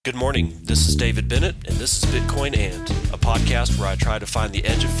Good morning. This is David Bennett, and this is Bitcoin And, a podcast where I try to find the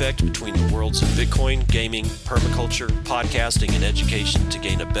edge effect between the worlds of Bitcoin, gaming, permaculture, podcasting, and education to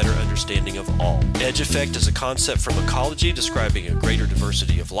gain a better understanding of all. Edge effect is a concept from ecology describing a greater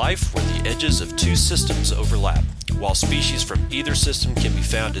diversity of life where the edges of two systems overlap. While species from either system can be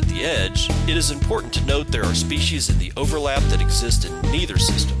found at the edge, it is important to note there are species in the overlap that exist in neither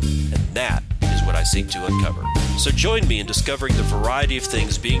system, and that is what I seek to uncover. So join me in discovering the variety of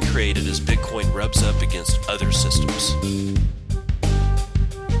things being created as Bitcoin rubs up against other systems.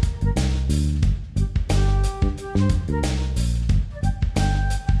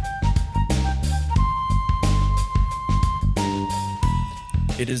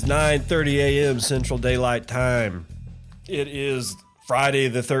 It is 9:30 a.m. Central Daylight Time. It is Friday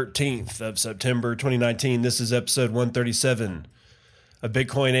the 13th of September 2019. This is episode 137 of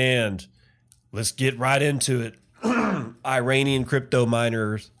Bitcoin And. Let's get right into it. Iranian crypto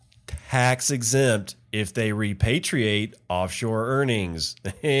miners tax exempt if they repatriate offshore earnings.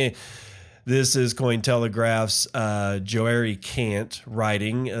 This is Cointelegraph's Joeri Kant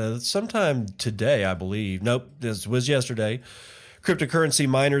writing sometime today, I believe. Nope, this was yesterday. Cryptocurrency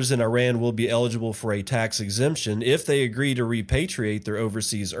miners in Iran will be eligible for a tax exemption if they agree to repatriate their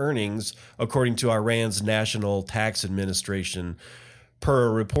overseas earnings, according to Iran's National Tax Administration. Per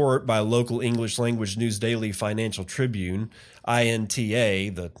a report by local English language news daily Financial Tribune, INTA,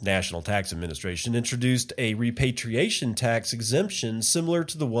 the National Tax Administration, introduced a repatriation tax exemption similar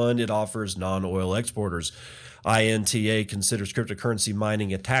to the one it offers non-oil exporters. INTA considers cryptocurrency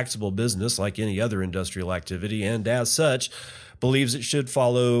mining a taxable business like any other industrial activity, and as such, believes it should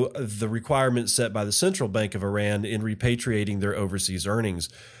follow the requirements set by the Central Bank of Iran in repatriating their overseas earnings.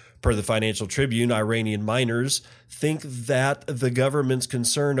 Per the Financial Tribune, Iranian miners think that the government's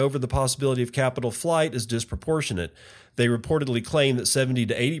concern over the possibility of capital flight is disproportionate. They reportedly claim that 70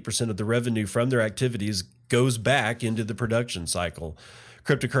 to 80% of the revenue from their activities goes back into the production cycle.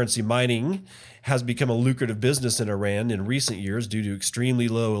 Cryptocurrency mining has become a lucrative business in Iran in recent years due to extremely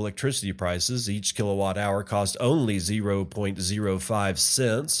low electricity prices. Each kilowatt hour costs only 0.05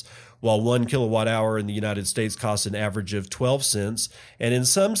 cents, while 1 kilowatt hour in the United States costs an average of 12 cents, and in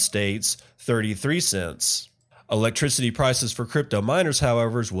some states, 33 cents. Electricity prices for crypto miners,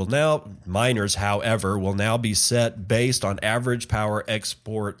 however, will now be set based on average power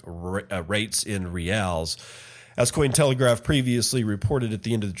export rates in rials. As Cointelegraph previously reported at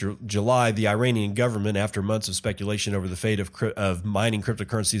the end of July, the Iranian government, after months of speculation over the fate of mining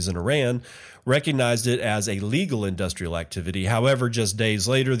cryptocurrencies in Iran, recognized it as a legal industrial activity. However, just days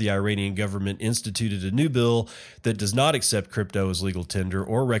later, the Iranian government instituted a new bill that does not accept crypto as legal tender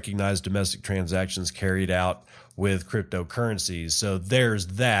or recognize domestic transactions carried out with cryptocurrencies. So there's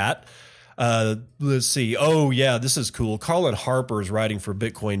that. Let's see. Oh, yeah, this is cool. Colin Harper is writing for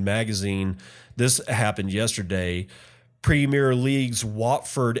Bitcoin Magazine. This happened yesterday. Premier League's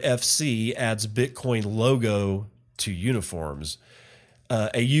Watford FC adds Bitcoin logo to uniforms.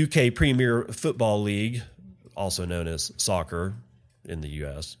 A UK Premier Football League, also known as soccer in the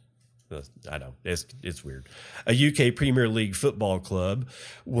US. I know, it's weird. A UK Premier League football club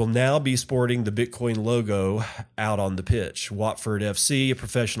will now be sporting the Bitcoin logo out on the pitch. Watford FC, a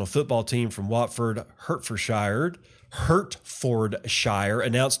professional football team from Watford, Hertfordshire,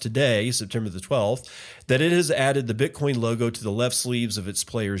 announced today, September the 12th, that it has added the Bitcoin logo to the left sleeves of its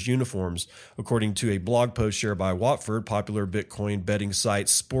players' uniforms. According to a blog post shared by Watford, popular Bitcoin betting site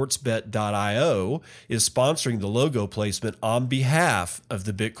sportsbet.io is sponsoring the logo placement on behalf of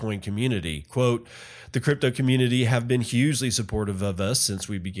the Bitcoin community. Quote, "The crypto community have been hugely supportive of us since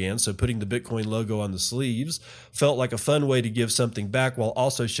we began, so putting the Bitcoin logo on the sleeves felt like a fun way to give something back while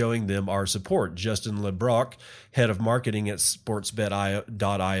also showing them our support," Justin LeBrock, head of marketing at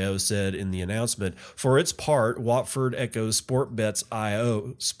sportsbet.io, said in the announcement. For its part, Watford echoes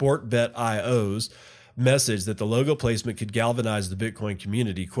Sportbet.io's message that the logo placement could galvanize the Bitcoin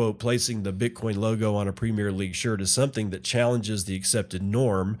community. Quote, "Placing the Bitcoin logo on a Premier League shirt is something that challenges the accepted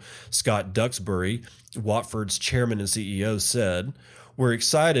norm," Scott Duxbury, Watford's chairman and CEO, said. "We're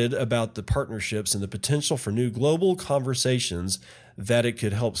excited about the partnerships and the potential for new global conversations that it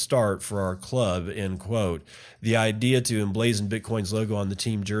could help start for our club," end quote. The idea to emblazon Bitcoin's logo on the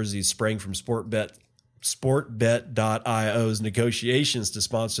team jerseys sprang from Sportbet.io's negotiations to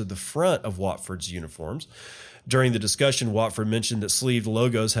sponsor the front of Watford's uniforms. During the discussion, Watford mentioned that sleeved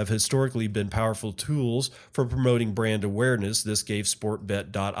logos have historically been powerful tools for promoting brand awareness. This gave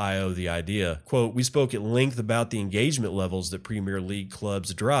sportbet.io the idea. Quote, "We spoke at length about the engagement levels that Premier League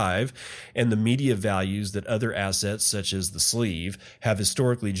clubs drive and the media values that other assets such as the sleeve have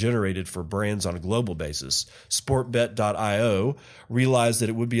historically generated for brands on a global basis. Sportbet.io realized that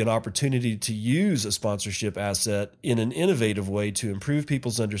it would be an opportunity to use a sponsorship asset in an innovative way to improve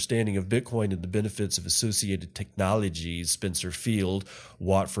people's understanding of Bitcoin and the benefits of associated technologies," Spencer Field,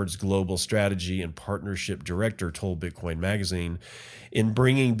 Watford's global strategy and partnership director, told Bitcoin Magazine. In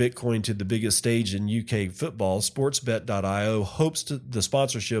bringing Bitcoin to the biggest stage in UK football, Sportsbet.io hopes the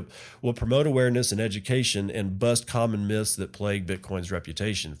sponsorship will promote awareness and education and bust common myths that plague Bitcoin's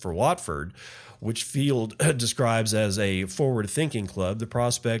reputation. For Watford, which Field describes as a forward-thinking club, the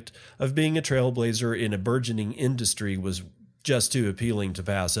prospect of being a trailblazer in a burgeoning industry was just too appealing to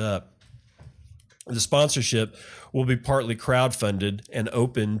pass up. The sponsorship will be partly crowdfunded and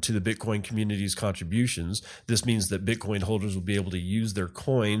open to the Bitcoin community's contributions. This means that Bitcoin holders will be able to use their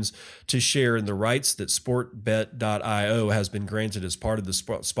coins to share in the rights that Sportbet.io has been granted as part of the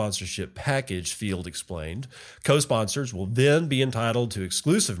sponsorship package, Field explained. Co-sponsors will then be entitled to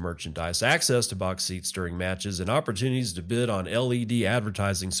exclusive merchandise, access to box seats during matches, and opportunities to bid on LED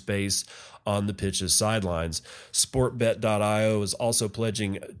advertising space on the pitch's sidelines. Sportbet.io is also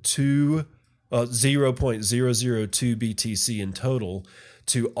pledging 0.002 BTC in total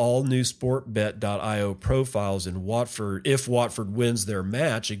to all new Sportbet.io profiles in Watford if Watford wins their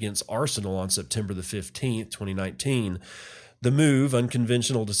match against Arsenal on September the 15th, 2019. The move,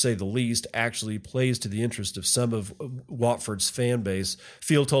 unconventional to say the least, actually plays to the interest of some of Watford's fan base.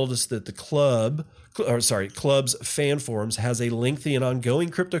 Field told us that the club's fan forums has a lengthy and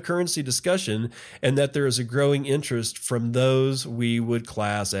ongoing cryptocurrency discussion, and that there is a growing interest from those we would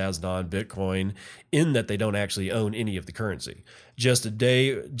class as non-Bitcoin, in that they don't actually own any of the currency. Just a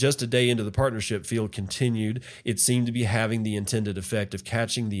day into the partnership, Field continued, it seemed to be having the intended effect of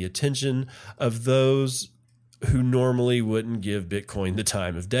catching the attention of those who normally wouldn't give Bitcoin the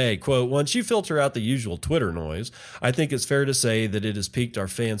time of day. Quote, "Once you filter out the usual Twitter noise, I think it's fair to say that it has piqued our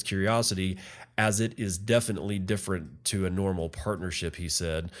fans' curiosity, as it is definitely different to a normal partnership," he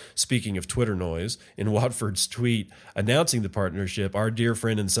said. Speaking of Twitter noise, in Watford's tweet announcing the partnership, our dear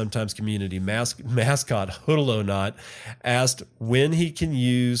friend and sometimes community mascot Hoodalonot asked when he can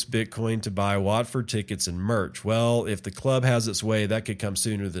use Bitcoin to buy Watford tickets and merch. Well, if the club has its way, that could come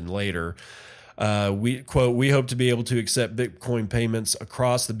sooner than later. We hope to be able to accept Bitcoin payments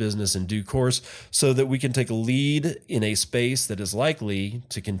across the business in due course so that we can take a lead in a space that is likely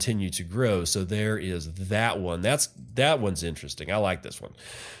to continue to grow. So there is that one. That one's interesting. I like this one.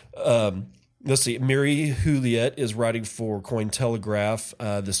 Let's see. Mary Juliet is writing for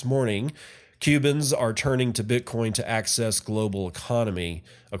Cointelegraph this morning. Cubans are turning to Bitcoin to access global economy,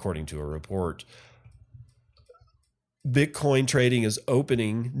 according to a report. Bitcoin trading is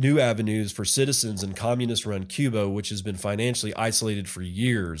opening new avenues for citizens in communist-run Cuba, which has been financially isolated for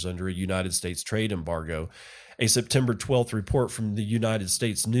years under a United States trade embargo. A September 12th report from the United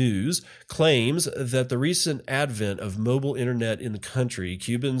States News claims that the recent advent of mobile internet in the country,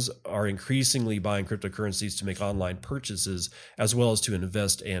 Cubans are increasingly buying cryptocurrencies to make online purchases as well as to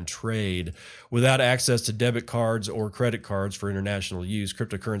invest and trade. Without access to debit cards or credit cards for international use,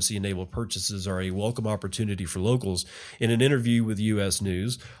 cryptocurrency-enabled purchases are a welcome opportunity for locals. In an interview with U.S.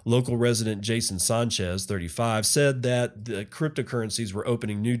 News, local resident Jason Sanchez, 35, said that the cryptocurrencies were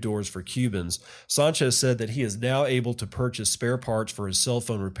opening new doors for Cubans. Sanchez said that he is now able to purchase spare parts for his cell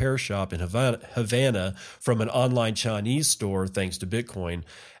phone repair shop in Havana from an online Chinese store thanks to Bitcoin.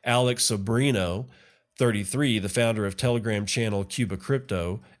 Alex Sobrino, 33, the founder of Telegram channel Cuba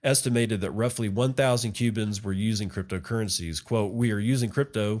Crypto, estimated that roughly 1,000 Cubans were using cryptocurrencies. Quote, "We are using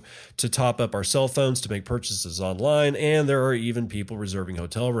crypto to top up our cell phones to make purchases online, and there are even people reserving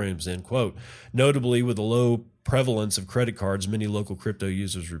hotel rooms," end quote. Notably, with the low prevalence of credit cards, many local crypto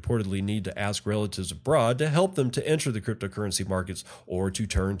users reportedly need to ask relatives abroad to help them to enter the cryptocurrency markets or to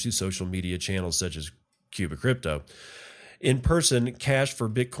turn to social media channels such as Cuba Crypto. In person, cash for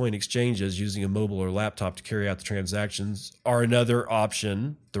Bitcoin exchanges using a mobile or laptop to carry out the transactions are another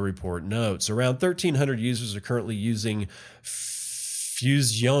option, the report notes. Around 1,300 users are currently using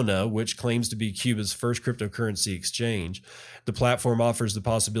Fusiona, which claims to be Cuba's first cryptocurrency exchange. The platform offers the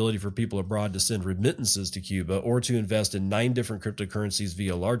possibility for people abroad to send remittances to Cuba or to invest in 9 different cryptocurrencies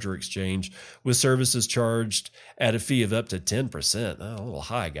via a larger exchange, with services charged at a fee of up to 10%. Oh, a little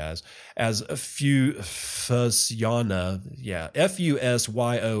high, guys. As Fusiona,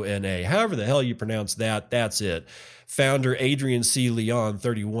 Fusyona. However the hell you pronounce that, that's it. Founder Adrian C. Leon,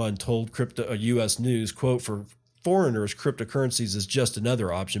 31, told U.S. News, quote, "For foreigners, cryptocurrencies is just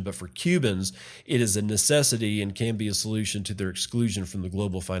another option, but for Cubans, it is a necessity and can be a solution to their exclusion from the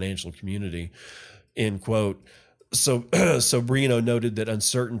global financial community," end quote. So Brino noted that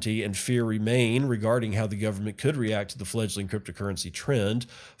uncertainty and fear remain regarding how the government could react to the fledgling cryptocurrency trend.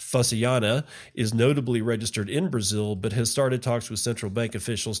 Fusiana is notably registered in Brazil, but has started talks with central bank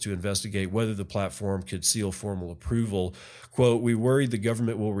officials to investigate whether the platform could seal formal approval. Quote, "We worry the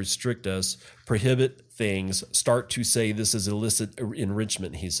government will restrict us, prohibit things, start to say this is illicit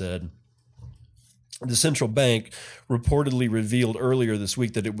enrichment," he said. The central bank reportedly revealed earlier this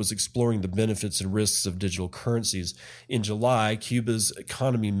week that it was exploring the benefits and risks of digital currencies. In July, Cuba's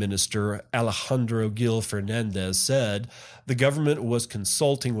economy minister, Alejandro Gil Fernandez, said the government was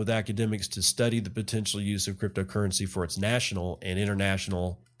consulting with academics to study the potential use of cryptocurrency for its national and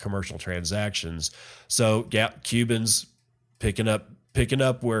international commercial transactions. So, yeah, Cubans picking up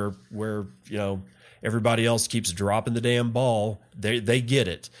where everybody else keeps dropping the damn ball. They get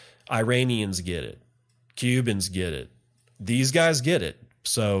it. Iranians get it. Cubans get it. These guys get it.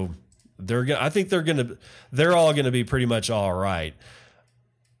 So I think they're all gonna be pretty much all right,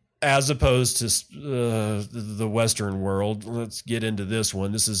 as opposed to the Western world. Let's get into this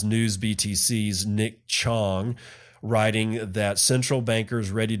one. This is News BTC's Nick Chong, writing that central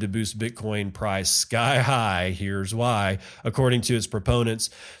bankers ready to boost Bitcoin price sky high. Here's why. According to its proponents,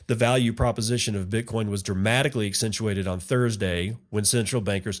 the value proposition of Bitcoin was dramatically accentuated on Thursday when central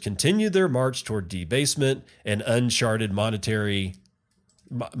bankers continued their march toward debasement and uncharted monetary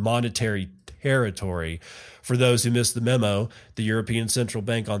territory. For those who missed the memo, the European Central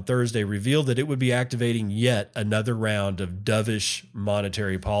Bank on Thursday revealed that it would be activating yet another round of dovish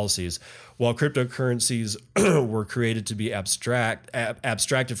monetary policies. While cryptocurrencies were created to be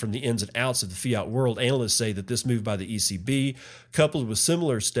abstracted from the ins and outs of the fiat world, analysts say that this move by the ECB, coupled with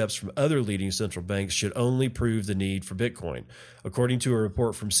similar steps from other leading central banks, should only prove the need for Bitcoin. According to a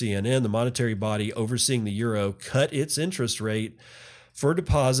report from CNN, the monetary body overseeing the euro cut its interest rate for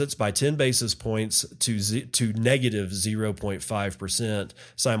deposits by 10 basis points to negative 0.5%.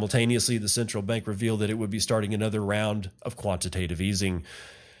 Simultaneously, the central bank revealed that it would be starting another round of quantitative easing,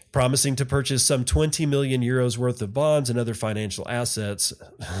 promising to purchase some 20 million euros worth of bonds and other financial assets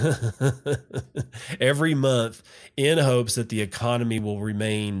every month in hopes that the economy will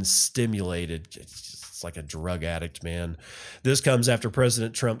remain stimulated. It's like a drug addict, man. This comes after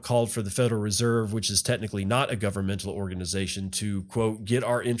President Trump called for the Federal Reserve, which is technically not a governmental organization, to, quote, get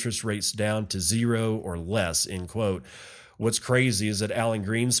our interest rates down to 0 or less, end quote. What's crazy is that Alan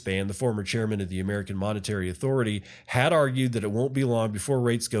Greenspan, the former chairman of the American Monetary Authority, had argued that it won't be long before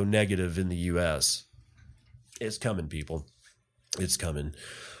rates go negative in the U.S. It's coming, people. It's coming.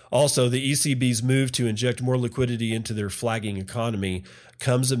 Also, the ECB's move to inject more liquidity into their flagging economy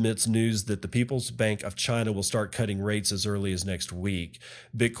comes amidst news that the People's Bank of China will start cutting rates as early as next week.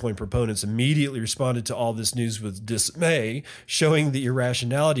 Bitcoin proponents immediately responded to all this news with dismay, showing the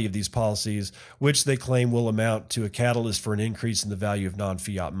irrationality of these policies, which they claim will amount to a catalyst for an increase in the value of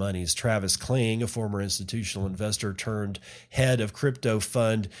non-fiat monies. Travis Kling, a former institutional investor turned head of crypto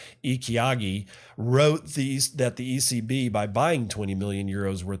fund Ikiagi, wrote that the ECB, by buying 20 million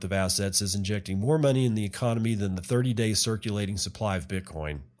euros worth of assets, is injecting more money in the economy than the 30-day circulating supply of Bitcoin.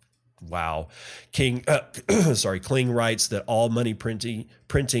 Wow. Kling writes that all money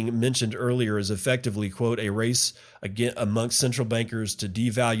printing mentioned earlier is effectively, quote, a race again amongst central bankers to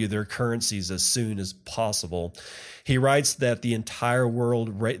devalue their currencies as soon as possible. He writes that the entire world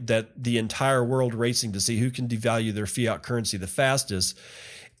racing to see who can devalue their fiat currency the fastest.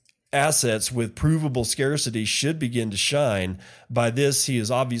 Assets with provable scarcity should begin to shine. By this, he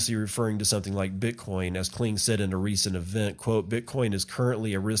is obviously referring to something like Bitcoin. As Kling said in a recent event, quote, Bitcoin is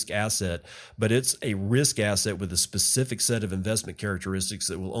currently a risk asset, but it's a risk asset with a specific set of investment characteristics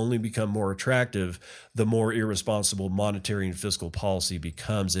that will only become more attractive the more irresponsible monetary and fiscal policy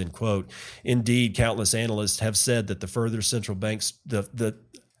becomes, end quote. Indeed, countless analysts have said that the further central banks,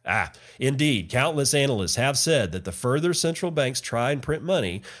 Indeed, countless analysts have said that the further central banks try and print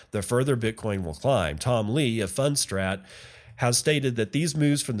money, the further Bitcoin will climb. Tom Lee of Fundstrat has stated that these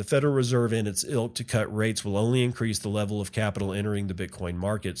moves from the Federal Reserve and its ilk to cut rates will only increase the level of capital entering the Bitcoin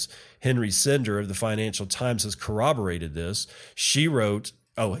markets. Henry Sender of the Financial Times has corroborated this. She wrote,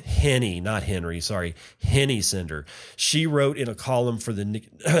 Henny Sender. She wrote in a column for the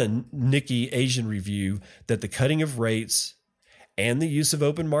Nikkei Asian Review that the cutting of rates and the use of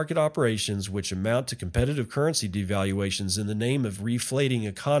open market operations, which amount to competitive currency devaluations in the name of reflating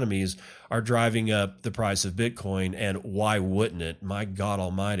economies, are driving up the price of Bitcoin. And why wouldn't it? My God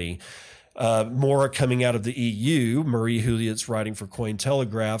almighty. More coming out of the EU. Marie Huliet's writing for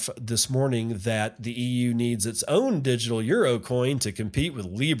Cointelegraph this morning that the EU needs its own digital euro coin to compete with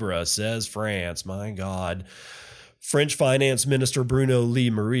Libra, says France. My God. French Finance Minister Bruno Le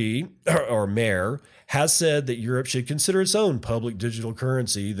Maire, has said that Europe should consider its own public digital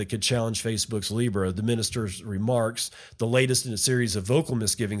currency that could challenge Facebook's Libra. The minister's remarks, the latest in a series of vocal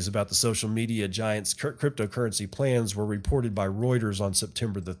misgivings about the social media giant's cryptocurrency plans, were reported by Reuters on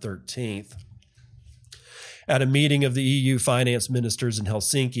September the 13th. At a meeting of the EU finance ministers in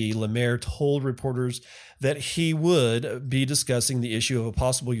Helsinki, Le Maire told reporters that he would be discussing the issue of a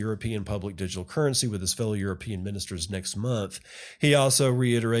possible European public digital currency with his fellow European ministers next month. He also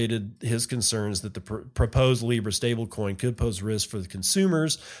reiterated his concerns that the proposed Libra stablecoin could pose risks for the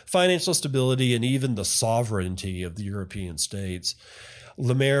consumers, financial stability, and even the sovereignty of the European states.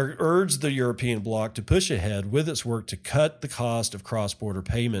 Le Maire urged the European bloc to push ahead with its work to cut the cost of cross-border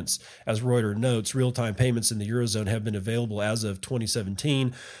payments. As Reuters notes, real-time payments in the Eurozone have been available as of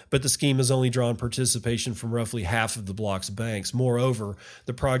 2017, but the scheme has only drawn participation from roughly half of the bloc's banks. Moreover,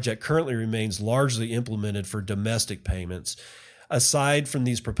 the project currently remains largely implemented for domestic payments. Aside from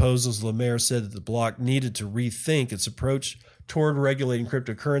these proposals, Le Maire said that the bloc needed to rethink its approach toward regulating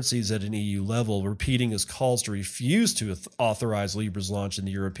cryptocurrencies at an EU level, repeating his calls to refuse to authorize Libra's launch in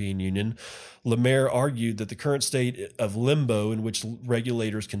the European Union. Le Maire argued that the current state of limbo in which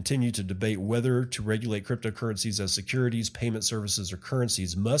regulators continue to debate whether to regulate cryptocurrencies as securities, payment services, or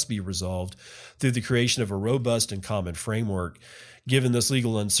currencies must be resolved through the creation of a robust and common framework. Given this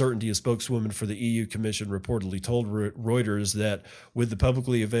legal uncertainty, a spokeswoman for the EU Commission reportedly told Reuters that with the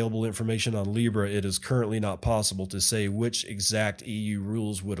publicly available information on Libra, it is currently not possible to say which exact EU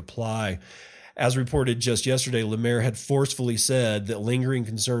rules would apply. As reported just yesterday, Le Maire had forcefully said that lingering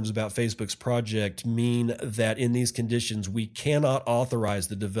concerns about Facebook's project mean that in these conditions, we cannot authorize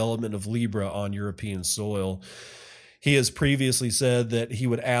the development of Libra on European soil. He has previously said that he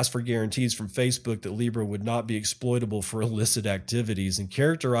would ask for guarantees from Facebook that Libra would not be exploitable for illicit activities and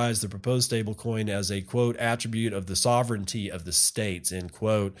characterized the proposed stablecoin as a, quote, attribute of the sovereignty of the states, end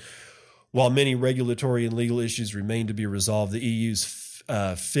quote. While many regulatory and legal issues remain to be resolved, the EU's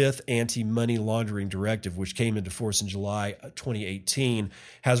fifth anti-money laundering directive, which came into force in July 2018,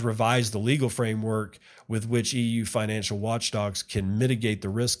 has revised the legal framework with which EU financial watchdogs can mitigate the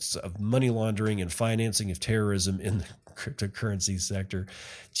risks of money laundering and financing of terrorism in the cryptocurrency sector.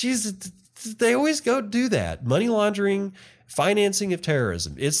 Jesus, they always go do that. Money laundering, financing of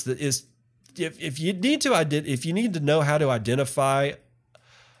terrorism. If you need to know how to identify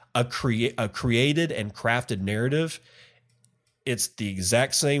a created and crafted narrative, it's the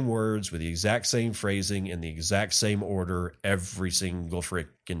exact same words with the exact same phrasing in the exact same order every single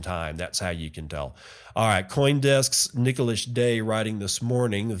freaking time. That's how you can tell. All right, CoinDesk's Nicholas Day writing this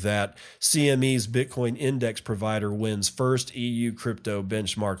morning that CME's Bitcoin index provider wins first EU crypto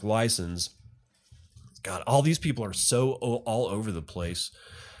benchmark license. God, all these people are so all over the place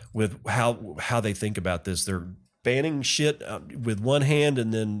with how they think about this. They're banning shit with one hand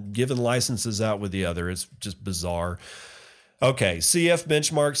and then giving licenses out with the other. It's just bizarre. Okay, CF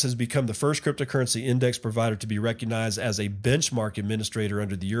Benchmarks has become the first cryptocurrency index provider to be recognized as a benchmark administrator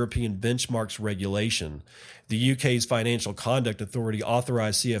under the European Benchmarks Regulation. The UK's Financial Conduct Authority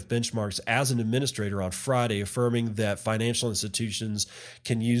authorized CF Benchmarks as an administrator on Friday, affirming that financial institutions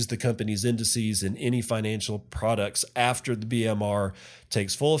can use the company's indices in any financial products after the BMR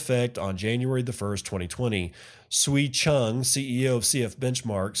takes full effect on January the 1st, 2020. Sui Chung, CEO of CF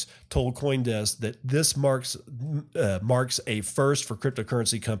Benchmarks, told CoinDesk that this marks a first for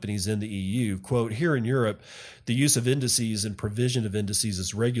cryptocurrency companies in the EU. Quote, here in Europe, the use of indices and provision of indices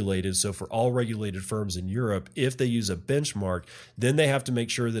is regulated. So for all regulated firms in Europe, if they use a benchmark, then they have to make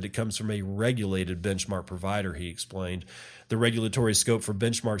sure that it comes from a regulated benchmark provider, he explained. The regulatory scope for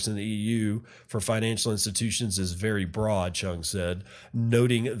benchmarks in the EU for financial institutions is very broad, Chung said,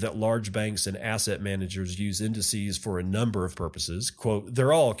 noting that large banks and asset managers use indices for a number of purposes. Quote,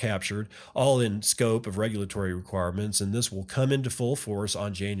 they're all captured, all in scope of regulatory requirements, and this will come into full force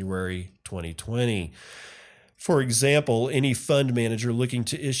on January 2020. For example, any fund manager looking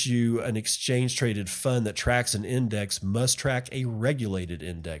to issue an exchange-traded fund that tracks an index must track a regulated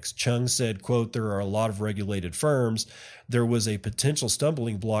index. Chung said, quote, there are a lot of regulated firms. There was a potential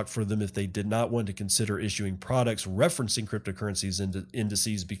stumbling block for them if they did not want to consider issuing products referencing cryptocurrencies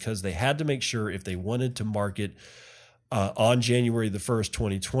indices because they had to make sure if they wanted to market on January the 1st,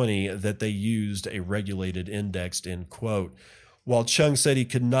 2020, that they used a regulated index, end quote. While Chung said he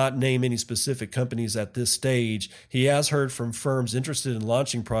could not name any specific companies at this stage, he has heard from firms interested in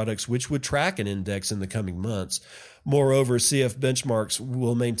launching products which would track an index in the coming months. Moreover, CF Benchmarks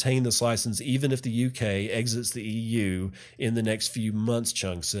will maintain this license even if the UK exits the EU in the next few months,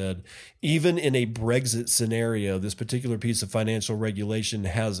 Chung said. Even in a Brexit scenario, this particular piece of financial regulation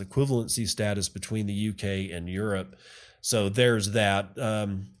has equivalency status between the UK and Europe. So there's that.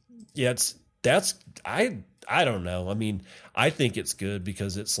 I don't know. I mean, I think it's good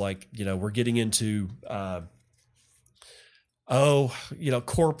because it's like, we're getting into,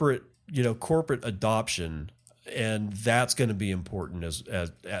 corporate adoption, and that's going to be important as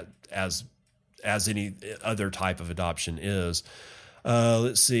any other type of adoption is.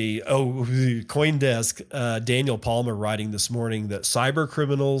 Let's see. CoinDesk, Daniel Palmer writing this morning that cyber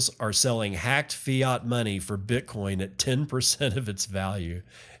criminals are selling hacked fiat money for Bitcoin at 10% of its value.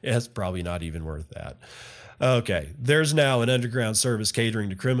 It's probably not even worth that. Okay, there's now an underground service catering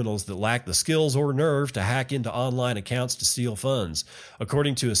to criminals that lack the skills or nerve to hack into online accounts to steal funds.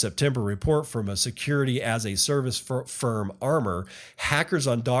 According to a September report from a security as a service firm, Armor, hackers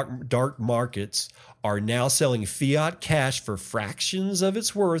on dark markets are now selling fiat cash for fractions of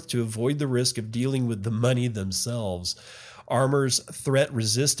its worth to avoid the risk of dealing with the money themselves. Armor's threat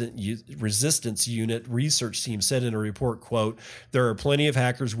resistance unit research team said in a report, quote, there are plenty of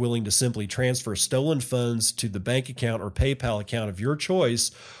hackers willing to simply transfer stolen funds to the bank account or PayPal account of your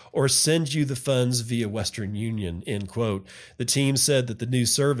choice or send you the funds via Western Union, end quote. The team said that the new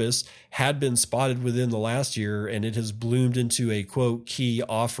service had been spotted within the last year and it has bloomed into a, quote, key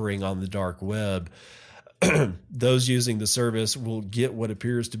offering on the dark web. Those using the service will get what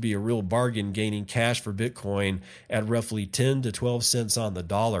appears to be a real bargain, gaining cash for Bitcoin at roughly 10 to 12 cents on the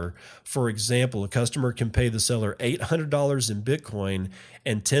dollar. For example, a customer can pay the seller $800 in Bitcoin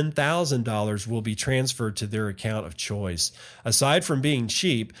and $10,000 will be transferred to their account of choice. Aside from being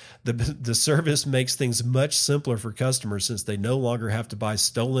cheap, the service makes things much simpler for customers since they no longer have to buy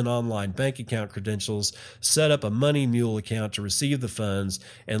stolen online bank account credentials, set up a Money Mule account to receive the funds,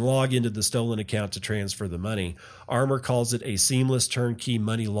 and log into the stolen account to transfer the money. Armor calls it a seamless turnkey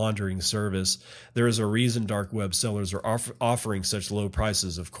money laundering service. There is a reason dark web sellers are offering such low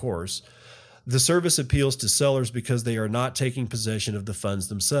prices, of course. The service appeals to sellers because they are not taking possession of the funds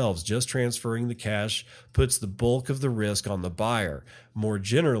themselves. Just transferring the cash puts the bulk of the risk on the buyer. More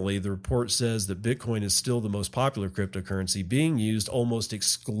generally, the report says that Bitcoin is still the most popular cryptocurrency, being used almost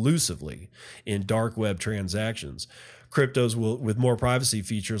exclusively in dark web transactions. Cryptos with more privacy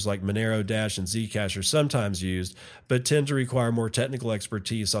features like Monero, Dash, and Zcash are sometimes used, but tend to require more technical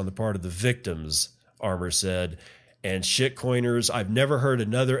expertise on the part of the victims, Armor said. And shitcoiners, I've never heard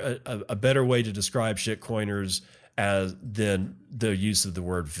a better way to describe shitcoiners than the use of the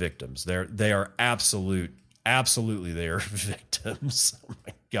word victims. They are absolutely they are victims. Oh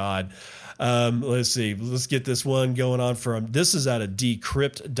my God. Let's see. Let's get this one going on this is out of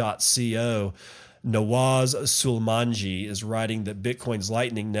decrypt.co. Nawaz Sulmanji is writing that Bitcoin's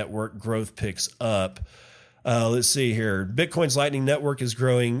Lightning Network growth picks up. Let's see here. Bitcoin's Lightning Network is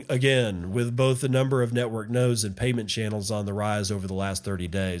growing again, with both the number of network nodes and payment channels on the rise over the last 30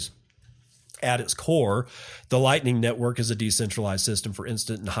 days. At its core, the Lightning Network is a decentralized system for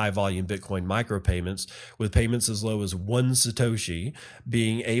instant and high-volume Bitcoin micropayments, with payments as low as 1 Satoshi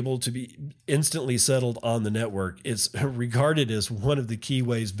being able to be instantly settled on the network. It's regarded as one of the key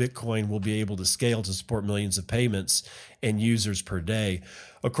ways Bitcoin will be able to scale to support millions of payments and users per day.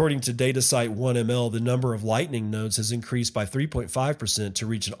 According to data site 1ML, the number of Lightning nodes has increased by 3.5% to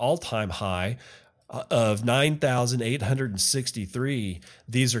reach an all-time high of 9,863.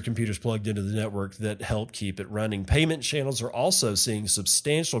 These are computers plugged into the network that help keep it running. Payment channels are also seeing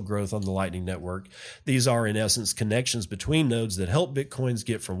substantial growth on the Lightning Network. These are, in essence, connections between nodes that help Bitcoins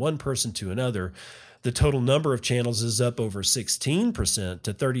get from one person to another. The total number of channels is up over 16%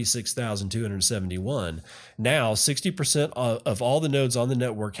 to 36,271. Now, 60% of all the nodes on the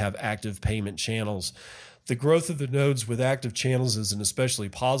network have active payment channels. The growth of the nodes with active channels is an especially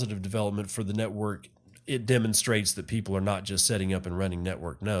positive development for the network it demonstrates that people are not just setting up and running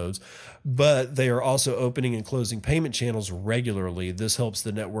network nodes, but they are also opening and closing payment channels regularly. This helps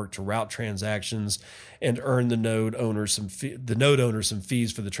the network to route transactions and earn the node owners some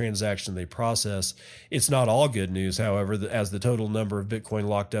fees for the transaction they process. It's not all good news, however, as the total number of Bitcoin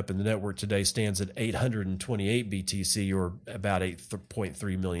locked up in the network today stands at 828 BTC, or about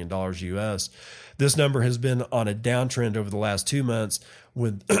 $8.3 million US. This number has been on a downtrend over the last 2 months,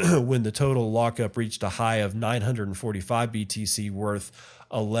 when the total lockup reached a high of 945 BTC, worth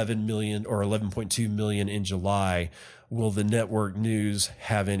 11 million or 11.2 million in July. Will the network news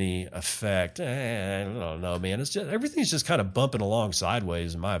have any effect? I don't know, man. It's just everything's just kind of bumping along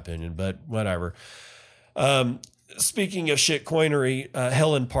sideways, in my opinion. But whatever. Speaking of shit coinery,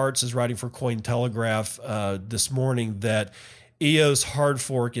 Helen Parts is writing for Cointelegraph this morning that EOS hard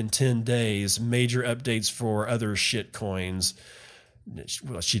fork in 10 days, major updates for other shit coins.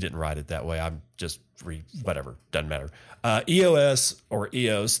 Well, she didn't write it that way. I'm just whatever. Doesn't matter. EOS,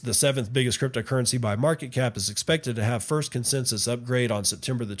 the seventh biggest cryptocurrency by market cap, is expected to have first consensus upgrade on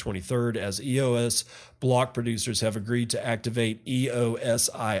September the 23rd, as EOS block producers have agreed to activate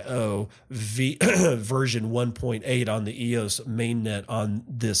EOSIO version 1.8 on the EOS mainnet on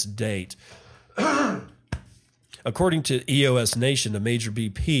this date. According to EOS Nation, a major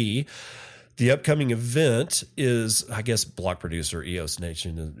BP, the upcoming event is, I guess, block producer, EOS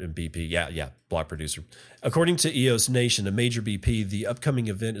Nation and BP. Yeah, block producer. According to EOS Nation, a major BP, the upcoming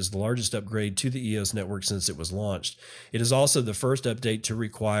event is the largest upgrade to the EOS network since it was launched. It is also the first update to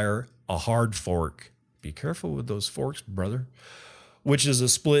require a hard fork. Be careful with those forks, brother. Which is a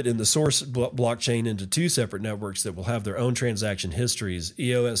split in the source blockchain into two separate networks that will have their own transaction histories.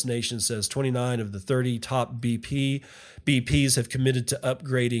 EOS Nation says 29 of the 30 top BPs have committed to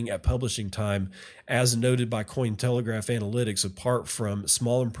upgrading at publishing time, as noted by Cointelegraph Analytics. Apart from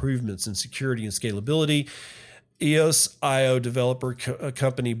small improvements in security and scalability, EOS.io developer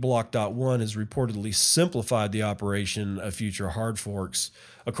company Block.one has reportedly simplified the operation of future hard forks.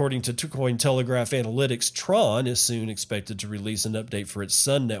 According to Cointelegraph Analytics, Tron is soon expected to release an update for its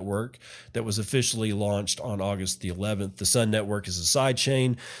Sun network that was officially launched on August the 11th. The Sun network is a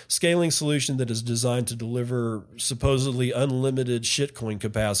sidechain scaling solution that is designed to deliver supposedly unlimited shitcoin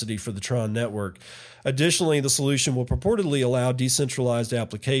capacity for the Tron network. Additionally, the solution will purportedly allow decentralized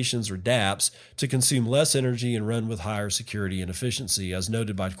applications, or dApps, to consume less energy and run with higher security and efficiency. As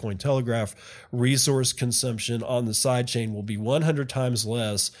noted by Cointelegraph, resource consumption on the sidechain will be 100 times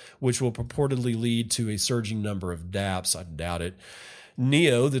less, which will purportedly lead to a surging number of dApps. I doubt it.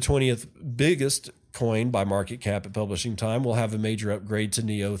 Neo, the 20th biggest coin by market cap at publishing time, will have a major upgrade to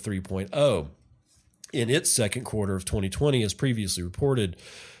Neo 3.0 in its second quarter of 2020, as previously reported.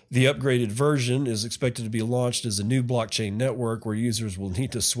 The upgraded version is expected to be launched as a new blockchain network where users will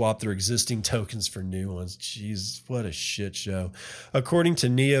need to swap their existing tokens for new ones. Jeez, what a shit show. According to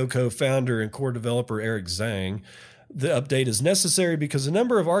Neo co-founder and core developer Eric Zhang, the update is necessary because a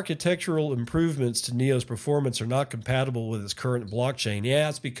number of architectural improvements to Neo's performance are not compatible with its current blockchain. Yeah,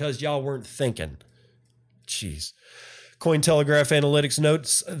 it's because y'all weren't thinking. Jeez. Cointelegraph Analytics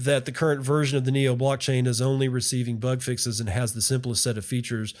notes that the current version of the Neo blockchain is only receiving bug fixes and has the simplest set of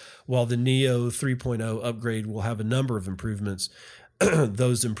features, while the Neo 3.0 upgrade will have a number of improvements.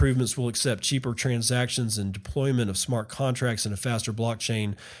 Those improvements will accept cheaper transactions and deployment of smart contracts in a faster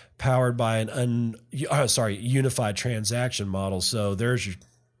blockchain powered by an unified transaction model. So there's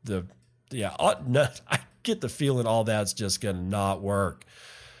I get the feeling all that's just going to not work.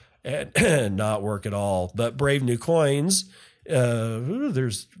 And not work at all. But Brave New Coins,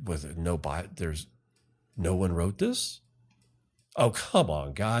 there's no one wrote this. Oh, come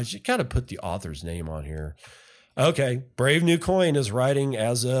on, guys. You got to put the author's name on here. Okay. Brave New Coin is writing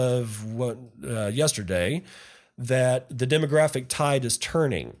as of yesterday that the demographic tide is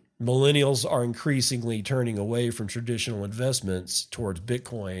turning. Millennials are increasingly turning away from traditional investments towards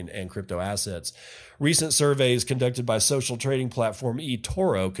Bitcoin and crypto assets. Recent surveys conducted by social trading platform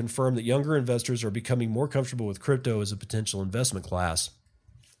eToro confirm that younger investors are becoming more comfortable with crypto as a potential investment class.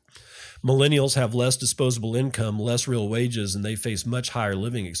 Millennials have less disposable income, less real wages, and they face much higher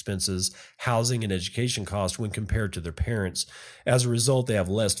living expenses, housing, and education costs when compared to their parents. As a result, they have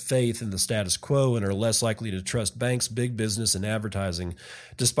less faith in the status quo and are less likely to trust banks, big business, and advertising.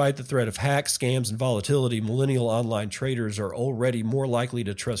 Despite the threat of hacks, scams, and volatility, millennial online traders are already more likely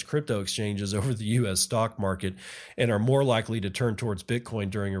to trust crypto exchanges over the U.S. stock market and are more likely to turn towards Bitcoin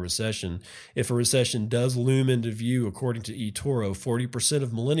during a recession. If a recession does loom into view, according to eToro, 40%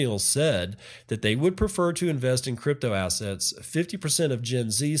 of millennials said that they would prefer to invest in crypto assets. 50% of Gen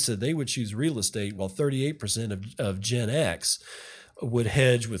Z said they would choose real estate, while 38% of Gen X would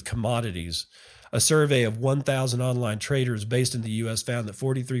hedge with commodities. A survey of 1,000 online traders based in the U.S. found that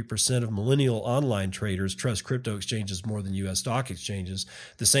 43% of millennial online traders trust crypto exchanges more than U.S. stock exchanges.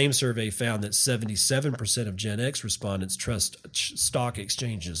 The same survey found that 77% of Gen X respondents trust stock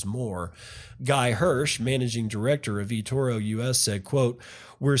exchanges more. Guy Hirsch, managing director of eToro US, said, quote,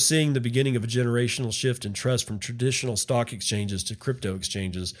 "We're seeing the beginning of a generational shift in trust from traditional stock exchanges to crypto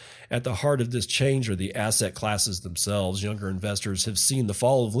exchanges. At the heart of this change are the asset classes themselves. Younger investors have seen the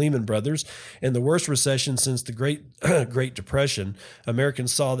fall of Lehman Brothers and the worst recession since the Great Depression.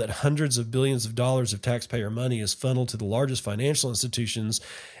 Americans saw that hundreds of billions of dollars of taxpayer money is funneled to the largest financial institutions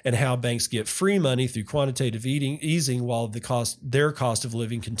and how banks get free money through quantitative easing while their cost of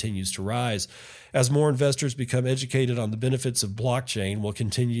living continues to rise. As more investors become educated on the benefits of blockchain, we'll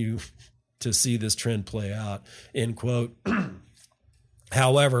continue to see this trend play out," end quote.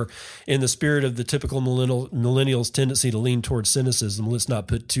 However, in the spirit of the typical millennial's tendency to lean towards cynicism, let's not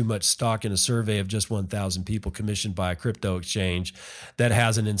put too much stock in a survey of just 1,000 people commissioned by a crypto exchange that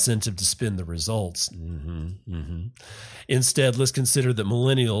has an incentive to spin the results. Instead, let's consider that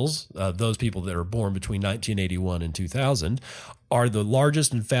millennials, those people that are born between 1981 and 2000, are the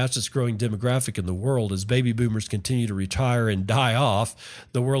largest and fastest growing demographic in the world. As baby boomers continue to retire and die off,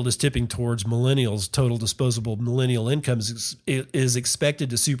 the world is tipping towards millennials. Total disposable millennial income is expected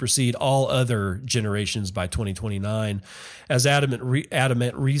to supersede all other generations by 2029. As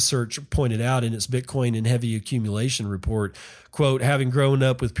Adamant Research pointed out in its Bitcoin and heavy accumulation report, quote, "Having grown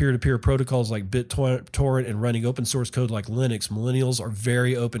up with peer-to-peer protocols like BitTorrent and running open source code like Linux, millennials are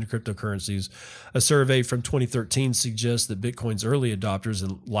very open to cryptocurrencies. A survey from 2013 suggests that Bitcoin's early adopters,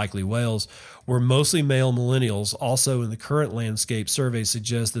 and likely whales, were mostly male millennials. Also, in the current landscape, surveys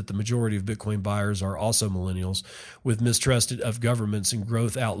suggest that the majority of Bitcoin buyers are also millennials, with mistrust of governments and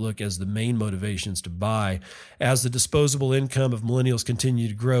growth outlook as the main motivations to buy. As the disposable income of millennials continue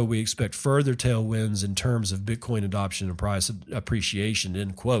to grow, we expect further tailwinds in terms of Bitcoin adoption and price appreciation,"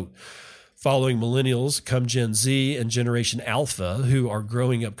 end quote. Following millennials come Gen Z and Generation Alpha, who are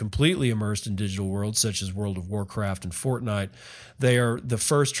growing up completely immersed in digital worlds such as World of Warcraft and Fortnite. They are the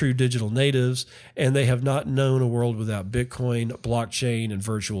first true digital natives, and they have not known a world without Bitcoin, blockchain, and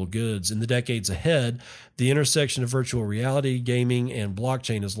virtual goods. In the decades ahead, the intersection of virtual reality, gaming, and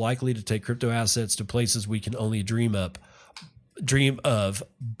blockchain is likely to take crypto assets to places we can only dream of.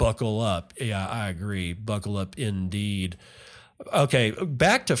 Buckle up. Yeah, I agree. Buckle up indeed. Okay,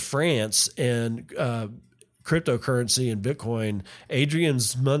 back to France and cryptocurrency and Bitcoin. Adrian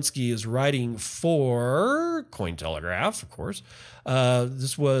Zmunsky is writing for Cointelegraph, of course.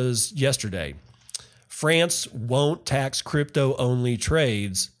 This was yesterday. France won't tax crypto-only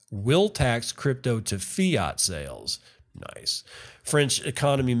trades, will tax crypto to fiat sales. Nice. French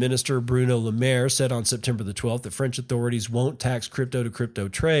Economy Minister Bruno Le Maire said on September the 12th that French authorities won't tax crypto to crypto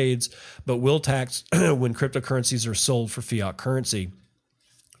trades, but will tax when cryptocurrencies are sold for fiat currency.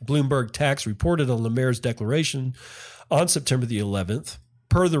 Bloomberg Tax reported on Le Maire's declaration on September the 11th.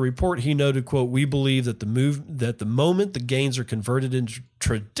 Per the report, he noted, quote, "We believe that the moment the gains are converted into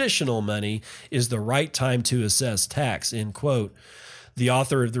traditional money is the right time to assess tax," end quote. The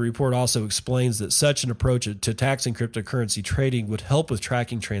author of the report also explains that such an approach to taxing cryptocurrency trading would help with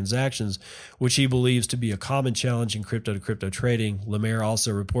tracking transactions, which he believes to be a common challenge in crypto-to-crypto trading. Le Maire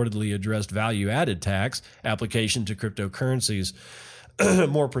also reportedly addressed value-added tax application to cryptocurrencies.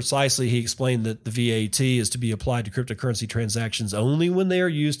 More precisely, he explained that the VAT is to be applied to cryptocurrency transactions only when they are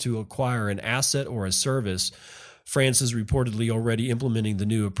used to acquire an asset or a service. France is reportedly already implementing the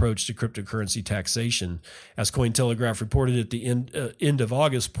new approach to cryptocurrency taxation. As Cointelegraph reported at the end of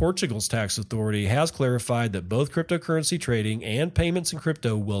August, Portugal's tax authority has clarified that both cryptocurrency trading and payments in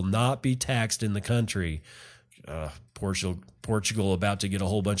crypto will not be taxed in the country. Portugal about to get a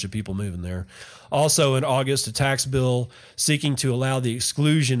whole bunch of people moving there. Also in August, a tax bill seeking to allow the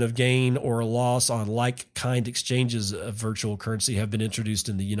exclusion of gain or loss on like-kind exchanges of virtual currency have been introduced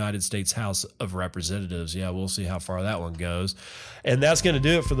in the United States House of Representatives. Yeah, we'll see how far that one goes. And that's going to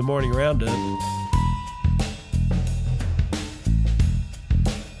do it for the morning roundup.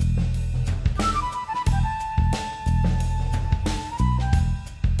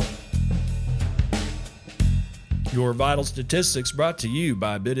 Your vital statistics brought to you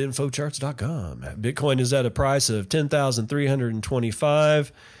by bitinfocharts.com. Bitcoin is at a price of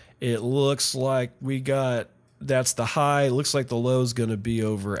 $10,325. It looks like that's the high. It looks like the low is going to be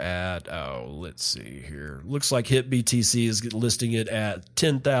over at, let's see here. Looks like HitBTC is listing it at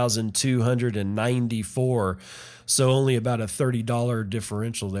 $10,294. So only about a $30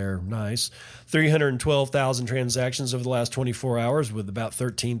 differential there. Nice. 312,000 transactions over the last 24 hours with about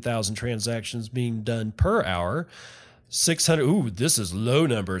 13,000 transactions being done per hour. 600. Ooh, this is low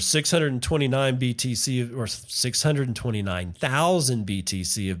number. 629 BTC or 629,000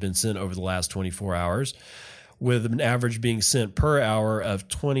 BTC have been sent over the last 24 hours, with an average being sent per hour of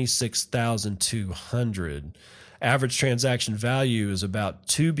 26,200. Average transaction value is about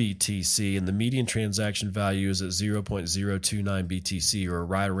 2 BTC, and the median transaction value is at 0.029 BTC, or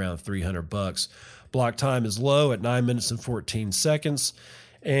right around $300. Block time is low at 9 minutes and 14 seconds.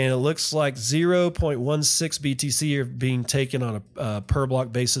 And it looks like 0.16 BTC are being taken on a per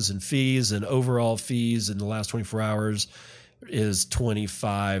block basis in fees, and overall fees in the last 24 hours is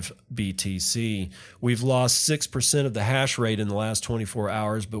 25 BTC. We've lost 6% of the hash rate in the last 24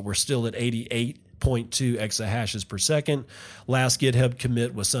 hours, but we're still at 88.2 exahashes per second. Last GitHub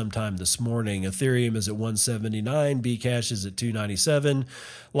commit was sometime this morning. Ethereum is at 179, Bcash is at 297,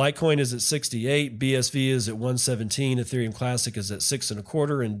 Litecoin is at 68, BSV is at 117, Ethereum Classic is at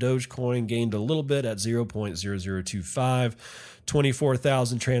 6.25, and Dogecoin gained a little bit at 0.0025.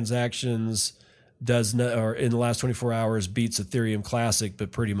 24,000 transactions or in the last 24 hours beats Ethereum Classic,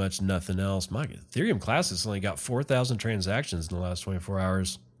 but pretty much nothing else. My Ethereum Classic's only got 4,000 transactions in the last 24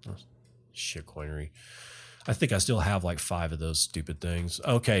 hours. Shitcoinery. I think I still have like 5 of those stupid things.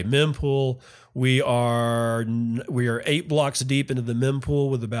 Okay, mempool. We are 8 blocks deep into the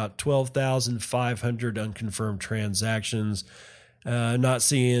mempool with about 12,500 unconfirmed transactions.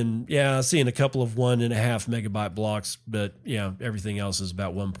 Seeing a couple of 1.5 megabyte blocks, but everything else is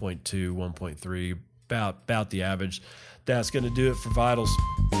about 1.2, 1.3, about the average. That's going to do it for Vitals.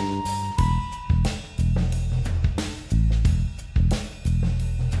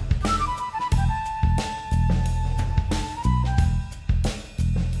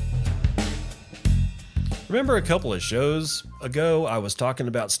 Remember a couple of shows ago, I was talking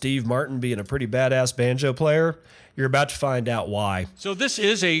about Steve Martin being a pretty badass banjo player? You're about to find out why. So this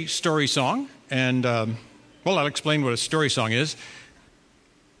is a story song, and, I'll explain what a story song is,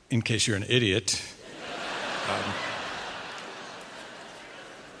 in case you're an idiot.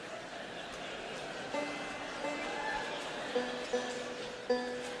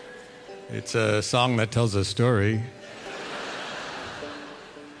 It's a song that tells a story.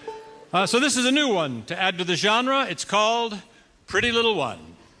 So this is a new one to add to the genre. It's called Pretty Little One.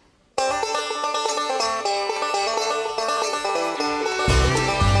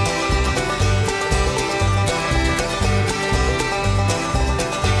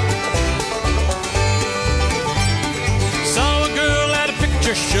 Saw a girl at a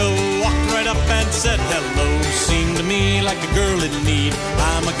picture show, walked right up and said hello. Seemed to me like a girl in need.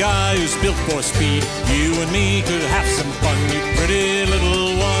 I'm a guy who's built for speed. You and me could have some fun, you pretty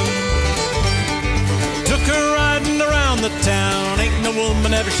little one. Took her riding around the town. Ain't no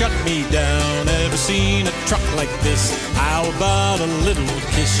woman ever shut me down. Ever seen a truck like this? How about a little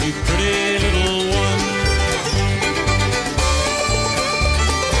kiss, you pretty little one?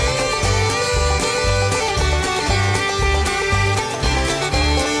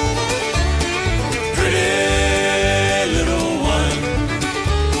 Pretty little one.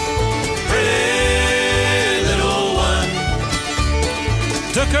 Pretty little one.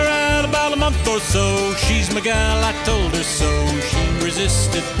 Took her out about a month or so. She's my gal, I told her so. She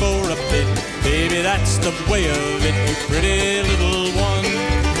resisted for a bit. Baby, that's the way of it, you pretty little one.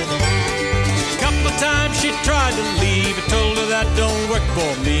 Couple of times she tried to leave. I told her that don't work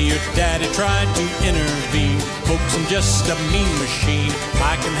for me. Your daddy tried to intervene. Folks, I'm just a mean machine.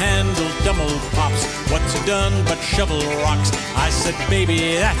 I can handle dumb old pops. What's he done but shovel rocks? I said,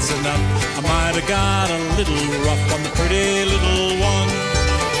 baby, that's enough. I might have got a little rough on the pretty little one.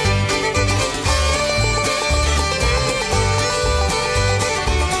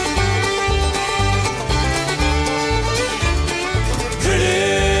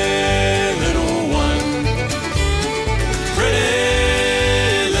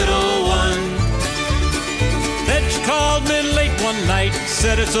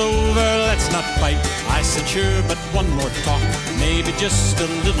 Said it's over, let's not fight. I said sure, but one more talk. Maybe just a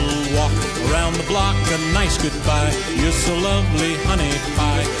little walk around the block, a nice goodbye. You're so lovely, honey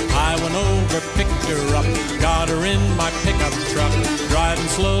pie. I went over, picked her up, got her in my pickup truck, driving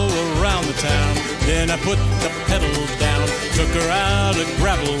slow around the town. Then I put the pedal down, took her out a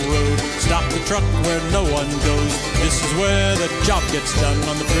gravel road, stopped the truck where no one goes. This is where the job gets done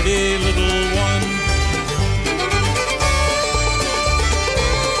on the pretty little one.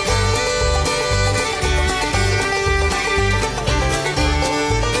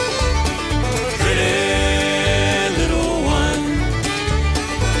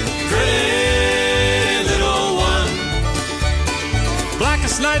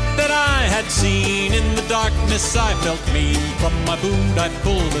 Night that I had seen in the the darkness I felt mean. From my boot I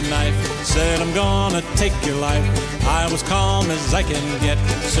pulled a knife, said I'm gonna take your life. I was calm as I can get,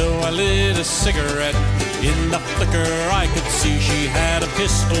 so I lit a cigarette. In the flicker I could see she had a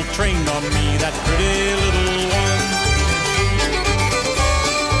pistol trained on me, that pretty little one.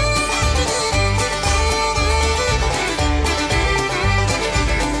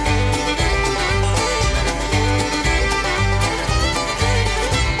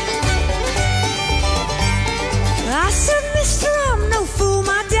 I said, mister, I'm no fool.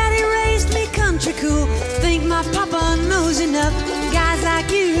 My daddy raised me country cool. Think my papa knows enough. Guys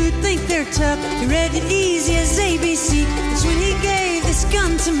like you think they're tough. He read it easy as ABC. That's when he gave this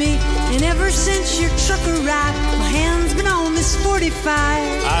gun to me. And ever since your truck arrived, my hand's been on this 45.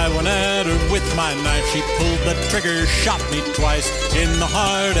 I went at her with my knife. She pulled the trigger, shot me twice. In the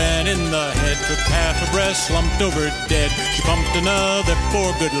heart and in the head. Took half a breast, slumped over dead. She pumped another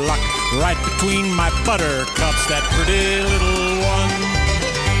for good luck, right between my buttercups, that pretty little one.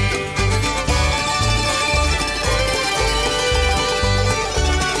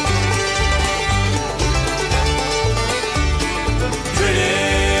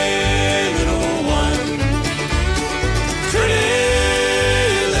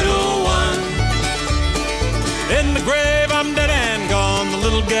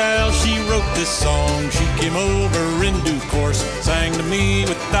 Gal, she wrote this song. She came over in due course, sang to me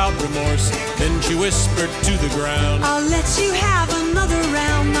without remorse. Then she whispered to the ground, I'll let you have another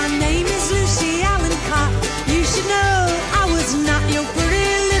round. My name is Lucy Allen Cott. You should know I was not your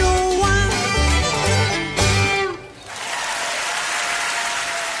pretty little one.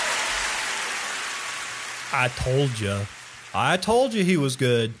 I told you he was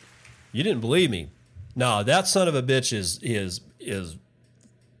good. You didn't believe me. No, that son of a bitch is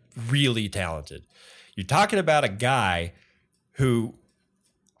really talented. You're talking about a guy who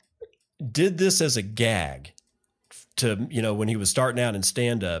did this as a gag to, when he was starting out in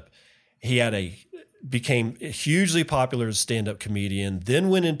stand-up. He became hugely popular as a stand-up comedian, then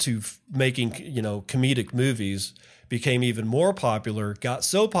went into making, comedic movies, became even more popular, got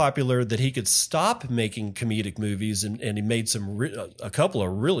so popular that he could stop making comedic movies, and he made a couple of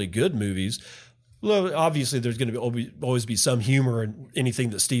really good movies. Well, obviously, there's going to always be some humor in anything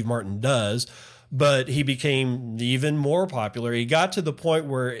that Steve Martin does, but he became even more popular. He got to the point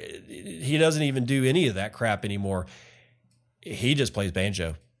where he doesn't even do any of that crap anymore. He just plays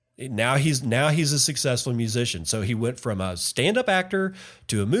banjo. Now he's a successful musician. So he went from a stand-up actor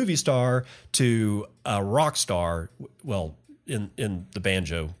to a movie star to a rock star. Well, in the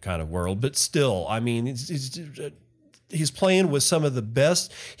banjo kind of world, but still, I mean, he's playing with some of the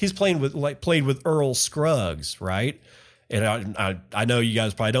best. He's played with Earl Scruggs, right? And I know you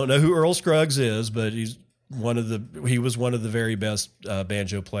guys probably don't know who Earl Scruggs is, but he was one of the very best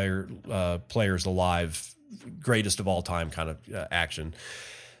banjo players alive, greatest of all time kind of action.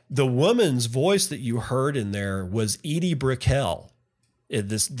 The woman's voice that you heard in there was Edie Brickell.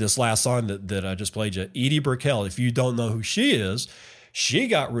 This last song that I just played you, Edie Brickell. If you don't know who she is, she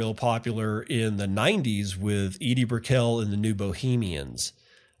got real popular in the 90s with Edie Brickell and the New Bohemians.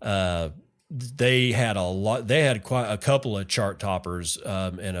 They had quite a couple of chart toppers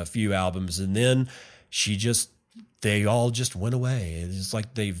and a few albums, and then they all just went away. It's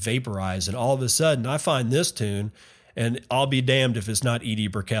like they vaporized, and all of a sudden I find this tune, and I'll be damned if it's not Edie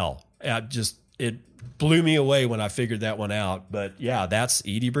Brickell. It blew me away when I figured that one out. But yeah, that's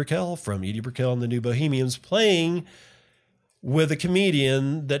Edie Brickell from Edie Brickell and the New Bohemians playing with a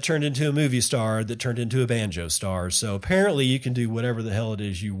comedian that turned into a movie star that turned into a banjo star. So apparently you can do whatever the hell it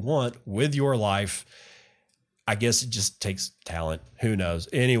is you want with your life. I guess it just takes talent. Who knows?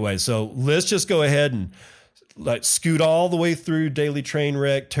 Anyway, so let's just go ahead and scoot all the way through Daily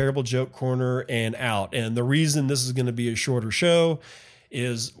Trainwreck, Terrible Joke Corner, and out. And the reason this is going to be a shorter show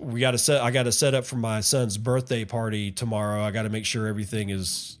is I got to set up for my son's birthday party tomorrow. I got to make sure everything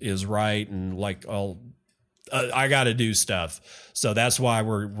is right, and I got to do stuff. So that's why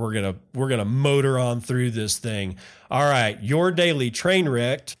we're gonna motor on through this thing. All right, your Daily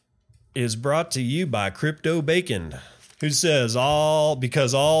Trainwreck is brought to you by Crypto Bacon, who says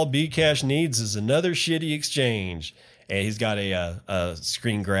because all Bcash needs is another shitty exchange. And he's got a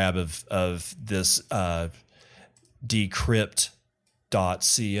screen grab of this decrypt.co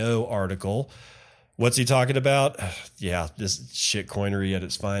article. What's he talking about? Yeah, this shit coinery at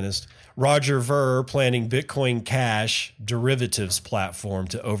its finest. Roger Ver planning Bitcoin Cash derivatives platform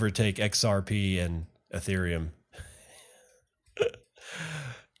to overtake XRP and Ethereum.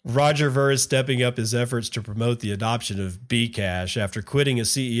 Roger Ver is stepping up his efforts to promote the adoption of Bcash after quitting as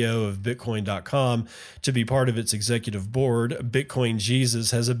CEO of Bitcoin.com to be part of its executive board. Bitcoin Jesus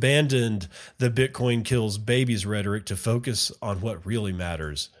has abandoned the Bitcoin kills babies rhetoric to focus on what really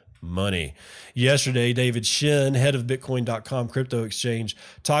matters. Money. Yesterday, David Shin, head of Bitcoin.com crypto exchange,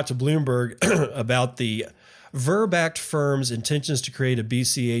 talked to Bloomberg about the Ver-backed firm's intentions to create a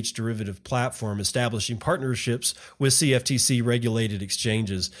BCH derivative platform, establishing partnerships with CFTC-regulated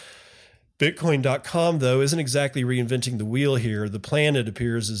exchanges. Bitcoin.com, though, isn't exactly reinventing the wheel here. The plan, it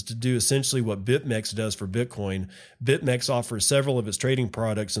appears, is to do essentially what BitMEX does for Bitcoin. BitMEX offers several of its trading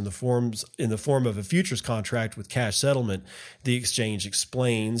products in the form of a futures contract with cash settlement, the exchange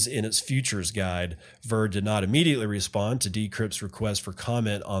explains in its futures guide. Ver did not immediately respond to Decrypt's request for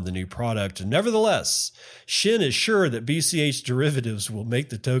comment on the new product. Nevertheless, Shin is sure that BCH derivatives will make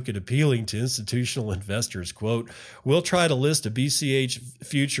the token appealing to institutional investors. Quote, "We'll try to list a BCH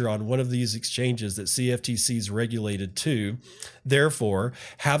future on one of these exchanges that CFTC's regulated too. Therefore,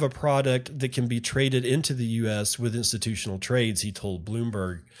 have a product that can be traded into the U.S. with institutional trades," he told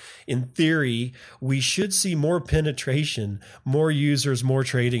Bloomberg. "In theory, we should see more penetration, more users, more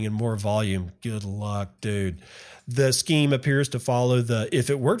trading, and more volume." Good luck, dude. The scheme appears to follow the "if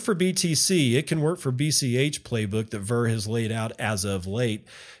it worked for BTC, it can work for BCH" playbook that Ver has laid out as of late.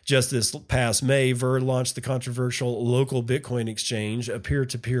 Just this past May, Ver launched the controversial local Bitcoin exchange, a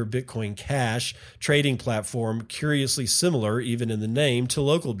peer-to-peer Bitcoin Cash trading platform, curiously similar, even in the name, to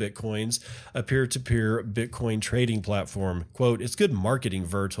Local Bitcoins, a peer-to-peer Bitcoin trading platform. Quote, "It's good marketing,"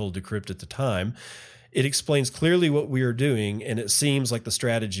 Ver told Decrypt at the time. "It explains clearly what we are doing, and it seems like the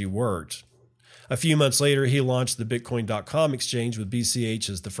strategy worked." A few months later, he launched the Bitcoin.com exchange with BCH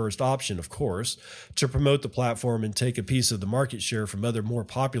as the first option, of course, to promote the platform and take a piece of the market share from other more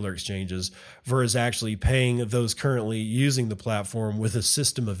popular exchanges. Ver is actually paying those currently using the platform with a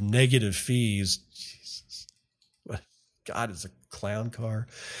system of negative fees. Jesus. God, it's a clown car.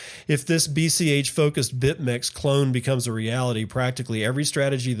 If this BCH-focused BitMEX clone becomes a reality, practically every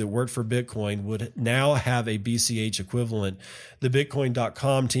strategy that worked for Bitcoin would now have a BCH equivalent. The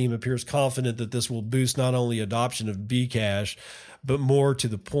Bitcoin.com team appears confident that this will boost not only adoption of Bcash, but more to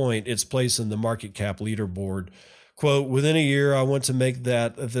the point, its place in the market cap leaderboard. Quote, "Within a year, I want to make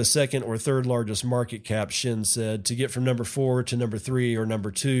that the second or third largest market cap," Shin said. "To get from number 4 to number 3 or number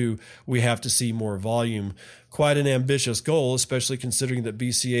 2, we have to see more volume." Quite an ambitious goal, especially considering that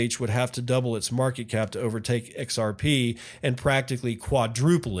BCH would have to double its market cap to overtake XRP and practically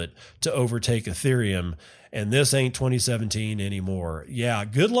quadruple it to overtake Ethereum. And this ain't 2017 anymore. Yeah,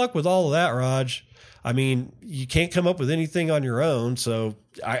 good luck with all of that, Raj. I mean, you can't come up with anything on your own, so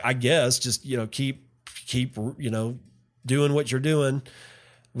I guess just, keep doing what you're doing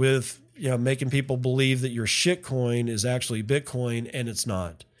with, making people believe that your shitcoin is actually Bitcoin, and it's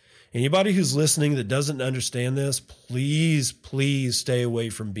not. Anybody who's listening that doesn't understand this, please stay away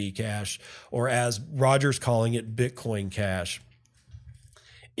from Bcash, or as Roger's calling it, Bitcoin Cash.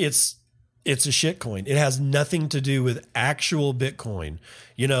 It's a shitcoin. It has nothing to do with actual Bitcoin.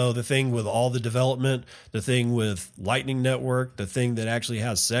 The thing with all the development, the thing with Lightning Network, the thing that actually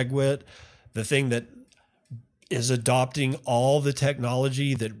has SegWit, the thing that is adopting all the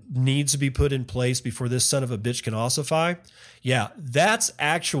technology that needs to be put in place before this son of a bitch can ossify. Yeah, that's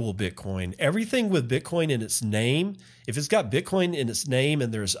actual Bitcoin. Everything with Bitcoin in its name, if it's got Bitcoin in its name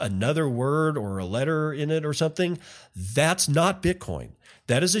and there's another word or a letter in it or something, that's not Bitcoin.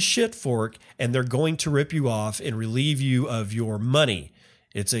 That is a shit fork, and they're going to rip you off and relieve you of your money.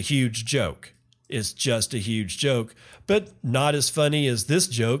 It's a huge joke. It's just a huge joke, but not as funny as this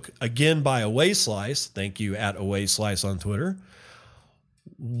joke, again by Away Slice. Thank you, at Away Slice on Twitter.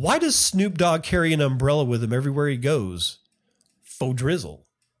 Why does Snoop Dogg carry an umbrella with him everywhere he goes? Faux drizzle.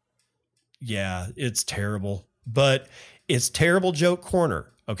 Yeah, it's terrible, but it's terrible joke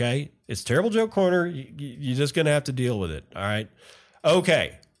corner, okay? It's terrible joke corner. You're just going to have to deal with it, all right?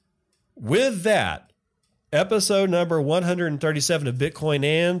 Okay, with that, episode number 137 of Bitcoin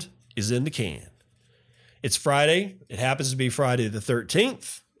And is in the can. It's Friday. It happens to be Friday the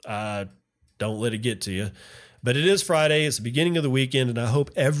 13th. Don't let it get to you. But it is Friday. It's the beginning of the weekend, and I hope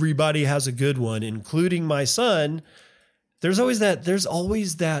everybody has a good one, including my son. There's always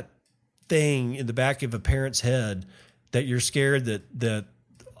that thing in the back of a parent's head that you're scared that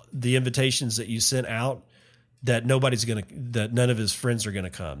the invitations that you sent out, that none of his friends are going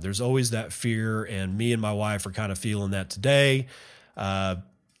to come. There's always that fear, and me and my wife are kind of feeling that today.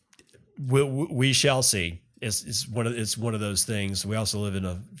 We shall see. It's one of those things. We also live in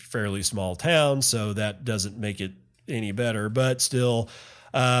a fairly small town, so that doesn't make it any better. But still,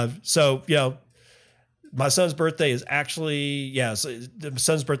 my son's birthday is actually, the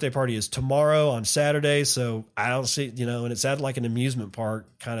son's birthday party is tomorrow on Saturday. So I don't see, and it's at like an amusement park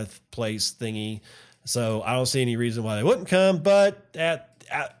kind of place thingy. So I don't see any reason why they wouldn't come. But at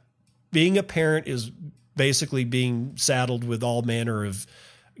being a parent is basically being saddled with all manner of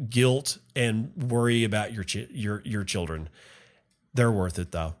guilt and worry about your children. They're worth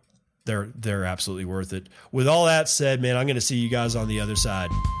it though. They're absolutely worth it. With all that said, man, I'm going to see you guys on the other side.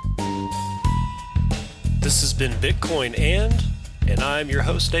 This has been Bitcoin and I'm your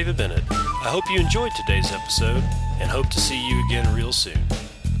host, David Bennett. I hope you enjoyed today's episode and hope to see you again real soon.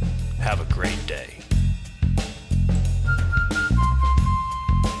 Have a great day.